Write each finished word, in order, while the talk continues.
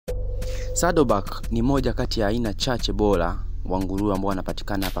Saddleback ni moja kati ya aina chache bora wa nguruwe ambao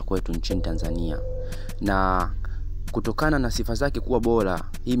wanapatikana hapa kwetu nchini Tanzania. Na kutokana na sifa zake kuwa bora,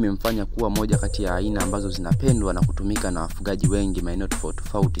 hii imemfanya kuwa moja kati ya aina ambazo zinapendwa na kutumika na wafugaji wengi maeneo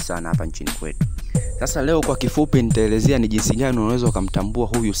tofauti sana hapa nchini kwetu. Sasa leo kwa kifupi nitaelezea ni jinsi gani unaweza kumtambua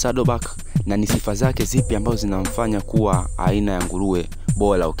huyu Saddleback na ni sifa zake zipi ambazo zinamfanya kuwa aina ya nguruwe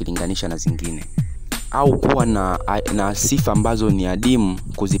bora ukilinganisha na zingine, au kuwa na sifa ambazo ni adimu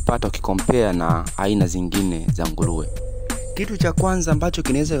kuzipata ukikompea na aina zingine za nguruwe. Kitu cha kwanza ambacho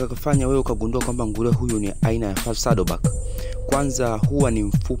kinaweza kukufanya wewe ukagundua kwamba nguruwe huyu ni aina ya Saddleback, kwanza huwa ni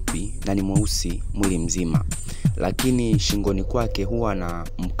mfupi na ni mweusi mwili mzima, lakini shingoni kwake huwa na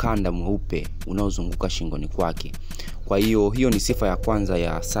mkanda mweupe unaozunguka shingoni kwake. Kwa hiyo ni sifa ya kwanza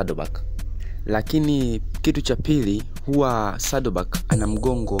ya Saddleback. Lakini kitu cha pili, huwa Saddleback ana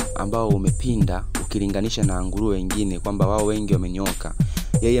mgongo ambao umepinda ukilinganisha na nguruwe wengine, kwamba wao wengi wamenyoka,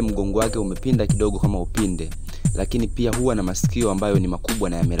 yeye mgongo wake umepinda kidogo kama upinde. Lakini pia huwa na masikio ambayo ni makubwa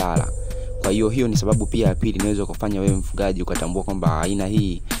na yamelala. Kwa hiyo ni sababu pia ya pili inaweza kufanya wewe mfugaji ukatambua kwamba aina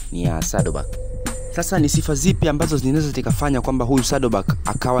hii ni ya Saddleback. Sasa ni sifa zipi ambazo zinaweza zikafanya kwamba huyu Saddleback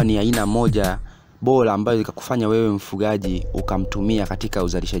akawa ni aina moja bora ambayo ikakufanya wewe mfugaji ukamtumia katika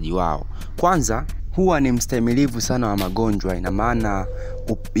uzalishaji wao? Kwanza, huwa ni mstahimilivu sana wa magonjwa. Ina maana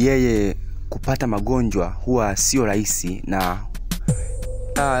yeye kupata magonjwa huwa sio rahisi. Na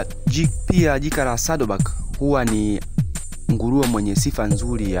pia jika la Saddleback huwa ni nguruwe mwenye sifa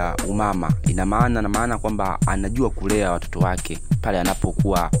nzuri ya umama. Ina maana kwamba anajua kulea watoto wake pale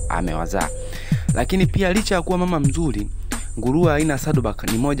anapokuwa amewazaa. Lakini pia licha ya kuwa mama mzuri, nguruwe aina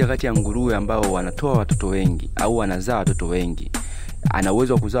Saddleback ni moja kati ya nguruwe ambao wanatoa watoto wengi au wanazaa watoto wengi. Ana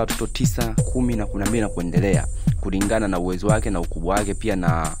uwezo wa kuzaa watoto 9, 10 na 12 na kuendelea, kulingana na uwezo wake na ukubwa wake, pia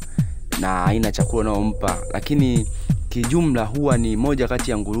na aina chakula anayompa. Lakini kijumla huwa ni moja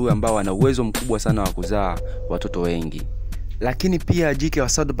kati ya nguruwe ambao wana uwezo mkubwa sana wa kuzaa watoto wengi. Lakini pia jike wa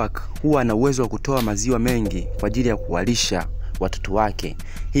Saddleback huwa ana uwezo wa kutoa maziwa mengi kwa ajili ya kuwalisha watoto wake.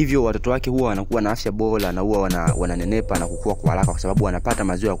 Hivyo watoto wake huwa wanakuwa na afya bora na huwa wananenepa na kukua kwa haraka, kwa sababu wanapata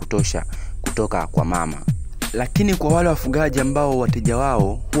maziwa ya kutosha kutoka kwa mama. Lakini kwa wale wafugaji ambao wateja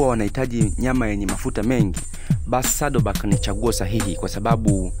wao huwa wanahitaji nyama yenye mafuta mengi, basi Saddleback ni chaguo sahihi, kwa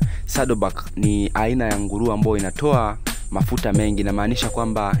sababu Saddleback ni aina ya nguruwe ambayo inatoa mafuta mengi. Na maanisha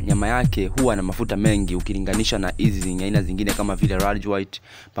kwamba nyama yake huwa na mafuta mengi ukilinganisha na hizi aina zingine kama vile large white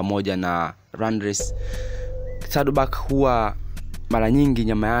pamoja na runless. Saddleback huwa mara nyingi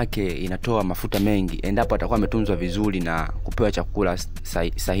nyama yake inatoa mafuta mengi endapo atakuwa ametunzwa vizuri na kupewa chakula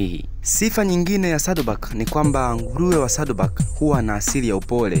sahihi. Sifa nyingine ya Saddleback ni kwamba nguruwe wa Saddleback huwa na asili ya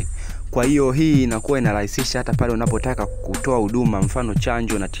upole. Kwa hiyo hii inakuwa inarahisisha hata pale unapotaka kutoa huduma, mfano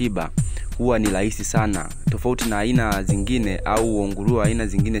chanjo na tiba, huwa ni rahisi sana, tofauti na aina zingine au nguruwe aina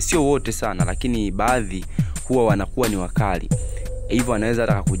zingine. Sio wote sana, lakini baadhi huwa wanakuwa ni wakali. Hivyo anaweza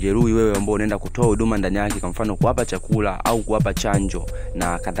hata kujeruhi wewe ambao unaenda kutoa huduma ndani yake, kwa mfano kuwapa chakula au kuwapa chanjo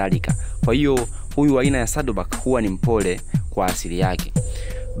na kadhalika. Kwa hiyo huyu aina ya Saddleback huwa ni mpole kwa asili yake.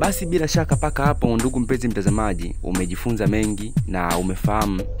 Basi bila shaka paka hapo, ndugu mpenzi mtazamaji, umejifunza mengi na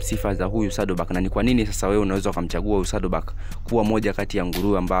umefahamu sifa za huyu Saddleback na ni kwa nini sasa wewe unaweza kumchagua huyu Saddleback kuwa moja kati ya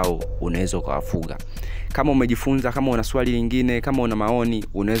nguruwe ambao unaweza kuwafuga. Kama umejifunza, kama una swali lingine, kama una maoni,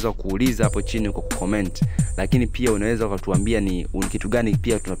 unaweza kuuliza hapo chini kwa comment. Lakini pia unaweza kutuambia ni kitu gani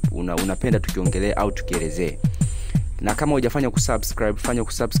pia unapenda tukiongelee au tukielezee. Na kama hujafanya kusubscribe, fanya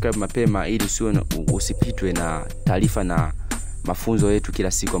kusubscribe mapema ili usipitwe na taarifa na mafunzo yetu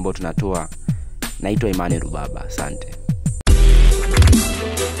kila siku ambayo tunatoa. Naitwa Imani Rubaba. Asante.